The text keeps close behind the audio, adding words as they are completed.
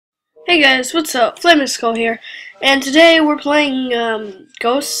Hey guys, what's up? Flaming Skull here, and today we're playing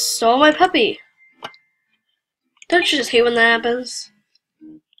Ghost Stole My Puppy. Don't you just hate when that happens?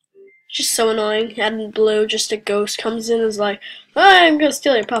 It's just so annoying. Out in blue, just a ghost comes in and is like, I'm gonna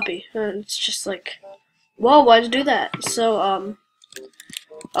steal your puppy. And it's just like, whoa, why'd you do that? So,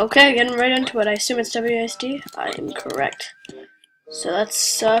 okay, getting right into it. I assume it's WASD? I am correct. So let's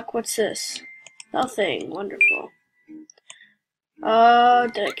suck. What's this? Nothing. Wonderful. Did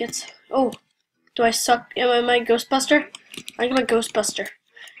I get... Oh, do I suck? Am I Ghostbuster? I'm a Ghostbuster.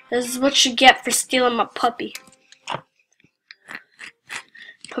 This is what you get for stealing my puppy.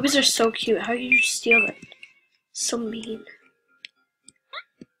 Puppies are so cute. How do you steal it? So mean.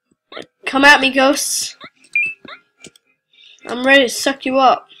 Come at me, ghosts. I'm ready to suck you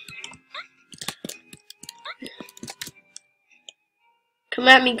up. Come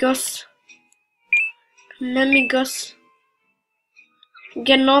at me, ghosts. Come at me, ghosts. I'm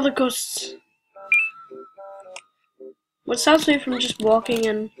getting all the ghosts. What stops me from just walking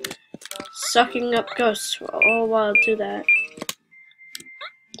and sucking up ghosts? Oh, while I do that.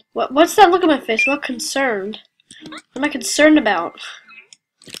 What's that look on my face? I look concerned. What am I concerned about?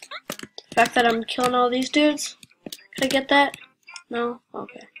 The fact that I'm killing all these dudes? Can I get that? No?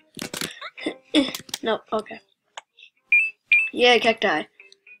 Okay. No, okay. Yeah, cacti.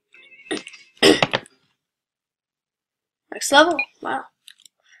 Next level? Wow.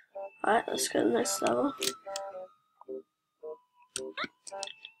 Alright, let's go to the next level.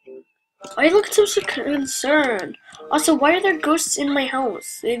 Why are you looking so concerned? Also, why are there ghosts in my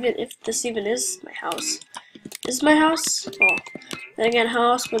house? Even if this even is my house. Is my house? Oh. Then again,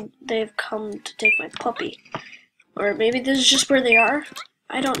 how else would they have come to take my puppy? Or maybe this is just where they are?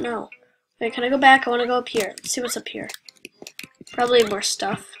 I don't know. Wait, can I go back? I want to go up here. Let's see what's up here. Probably more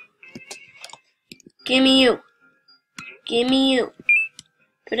stuff. Gimme you. Gimme you.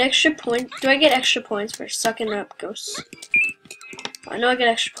 Do I get extra points for sucking up ghosts? I know I get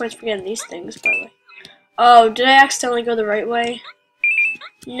extra points for getting these things, by the way. Oh, did I accidentally go the right way?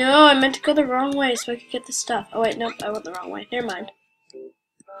 No, I meant to go the wrong way so I could get the stuff. Oh wait, nope, I went the wrong way. Never mind.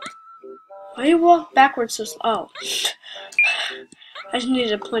 Why do you walk backwards so slow? Oh. I just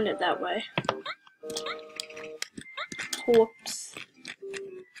needed to point it that way. Whoops.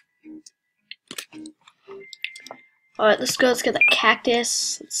 Alright, let's go. Let's get the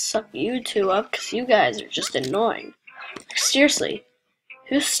cactus. Let's suck you two up, because you guys are just annoying. Like, seriously.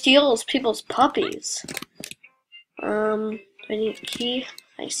 Who steals people's puppies? I need a key.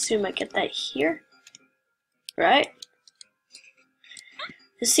 I assume I get that here. Right?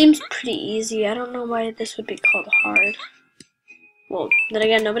 This seems pretty easy. I don't know why this would be called hard. Well, then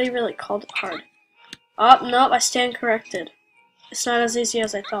again, nobody really called it hard. Oh, nope, I stand corrected. It's not as easy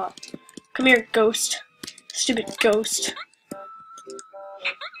as I thought. Come here, ghost. Stupid ghost.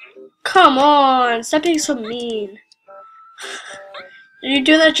 Come on, stop being so mean. Did you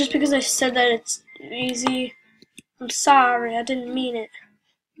do that just because I said that it's easy? I'm sorry, I didn't mean it.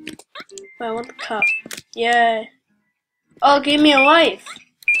 Wait, I want the cup. Yay. Oh, it gave me a life.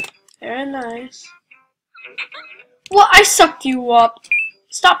 Very nice. Well, I sucked you up.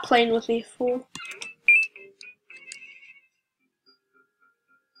 Stop playing with me, fool.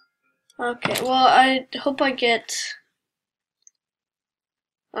 Okay, well, I hope I get,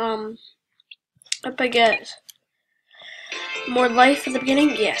 more life at the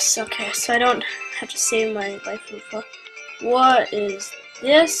beginning. Yes, okay, so I don't have to save my life from fuck. What is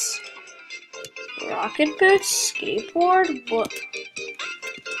this? Rocket boots? Skateboard? What?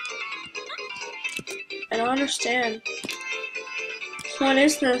 I don't understand. What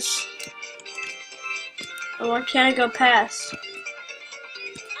is this? And why can't I go past?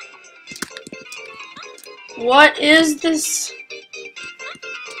 What is this?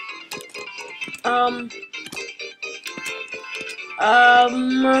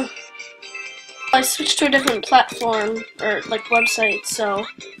 I switched to a different platform, or like website, so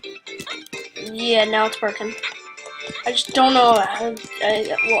yeah, now it's working. I just don't know,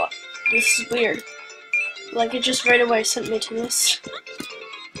 what, this is weird. Like, it just right away sent me to this.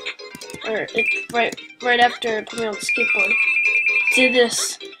 Or, it, right after it put me on the skateboard. Did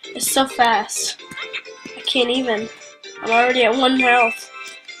this. It's so fast. I can't even. I'm already at 1 health.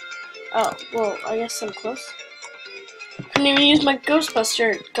 Oh, well, I guess I'm close. Couldn't even use my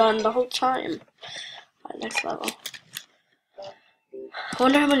Ghostbuster gun the whole time. Alright, next level. I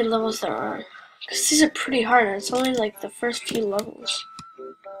wonder how many levels there are. Because these are pretty hard, and it's only like the first few levels.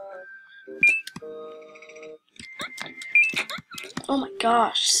 Oh my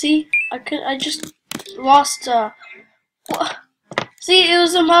gosh, see? I just lost, what? See, it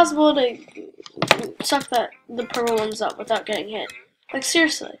was impossible to suck the purple ones up without getting hit. Like,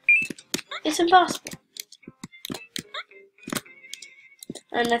 seriously. It's impossible.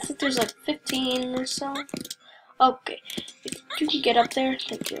 And I think there's like 15 or so. Okay, if you can get up there,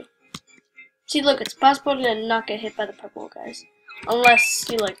 thank you. See, look, it's possible to not get hit by the purple guys. Unless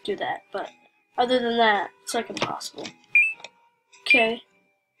you, like, do that, but other than that, it's, like, impossible. Okay.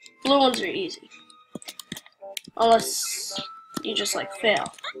 Blue ones are easy. Unless you just, like,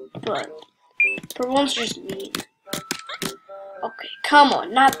 fail. But purple ones are just mean. Okay, come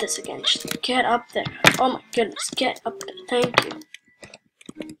on, not this again. Just get up there. Oh my goodness, get up there. Thank you.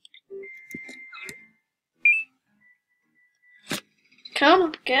 Come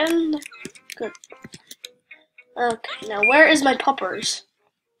on, get in there. Good. Okay, now where is my puppers?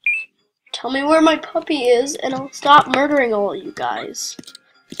 Tell me where my puppy is, and I'll stop murdering all of you guys.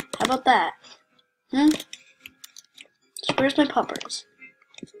 How about that? So where's my puppers?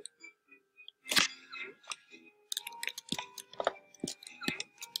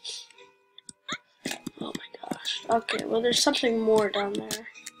 Oh my gosh. Okay, well there's something more down there.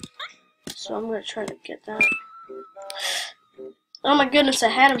 So I'm gonna try to get that. Oh my goodness, I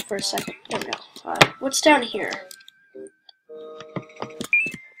had him for a second. There we go. Alright, what's down here?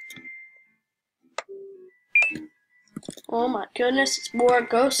 Oh my goodness, it's more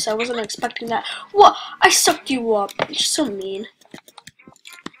ghosts. I wasn't expecting that. What? I sucked you up. You're so mean.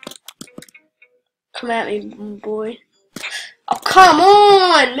 Come at me, boy. Oh, come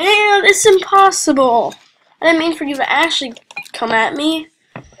on, man. It's impossible. I didn't mean for you to actually come at me.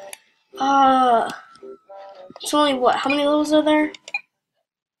 It's only what? How many levels are there?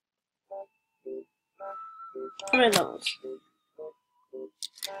 How many levels?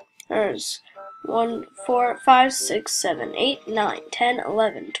 There's 1, 4, 5, 6, 7, 8, 9, 10,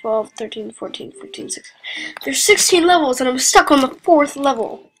 11, 12, 13, 14, 15, 16. There's 16 levels and I'm stuck on the 4th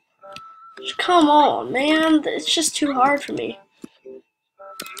level. Come on, man. It's just too hard for me.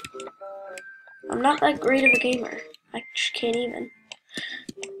 I'm not that great of a gamer. I just can't even.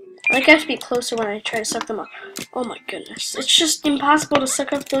 Like, I have to be closer when I try to suck them up. Oh my goodness. It's just impossible to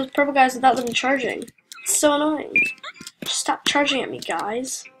suck up those purple guys without them charging. It's so annoying. Just stop charging at me,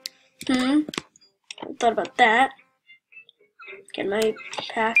 guys. I thought about that. Get my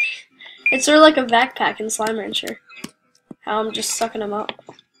pack. It's sort of like a backpack in Slime Rancher. How I'm just sucking them up.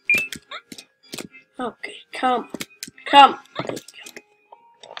 Okay, come. Come. There you go.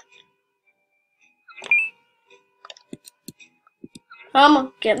 Come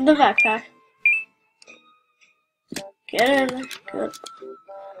on, get in the backpack. Get in there. Good.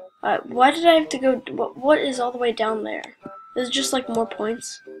 Alright, why did I have to go? What is all the way down there? Is it just like more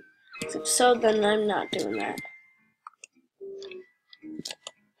points? If so, then I'm not doing that.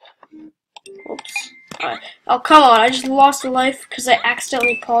 Oops. Alright. Oh, come on. I just lost a life because I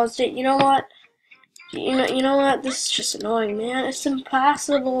accidentally paused it. You know what? You know what? This is just annoying, man. It's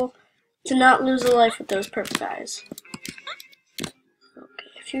impossible to not lose a life with those purple guys. Okay,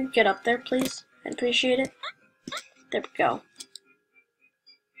 if you get up there, please. I'd appreciate it. There we go.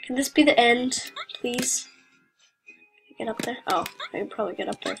 Can this be the end, please? Get up there? Oh, I can probably get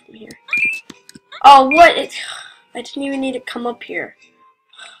up there from here. Oh, what? I didn't even need to come up here.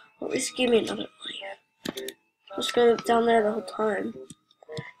 At least give me another life. I was going down there the whole time.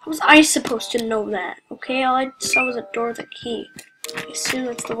 How was I supposed to know that? Okay, all I saw was a door with a key. I assume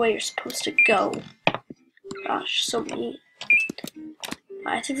that's the way you're supposed to go. Gosh, so mean.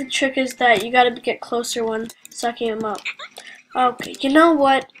 I think the trick is that you gotta get closer when sucking him up. Okay, you know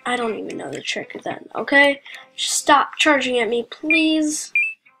what? I don't even know the trick of that, okay? Just stop charging at me, please.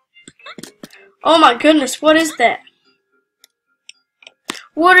 Oh my goodness, what is that?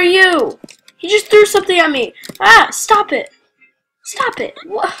 What are you? He just threw something at me. Ah, stop it. Stop it.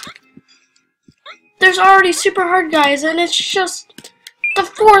 What? There's already super hard guys, and it's just the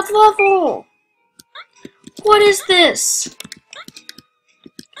 4th level. What is this?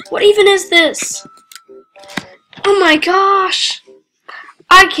 What even is this? Oh my gosh.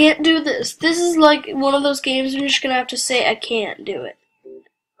 I can't do this. This is like one of those games I'm just gonna have to say I can't do it.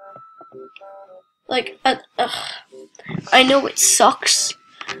 Like, I know it sucks,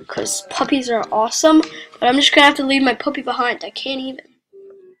 because puppies are awesome, but I'm just gonna have to leave my puppy behind. I can't even.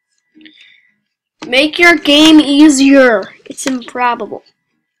 Make your game easier. It's improbable.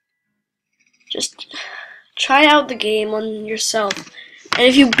 Just try out the game on yourself. And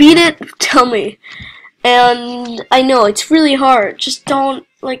if you beat it, tell me. And I know it's really hard. Just don't,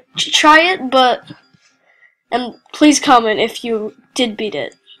 like, try it, but, and please comment if you did beat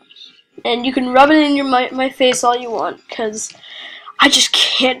it. And you can rub it in my face all you want, because I just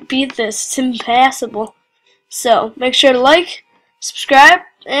can't beat this. It's impassable. So, make sure to like, subscribe,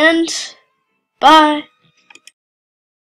 and bye.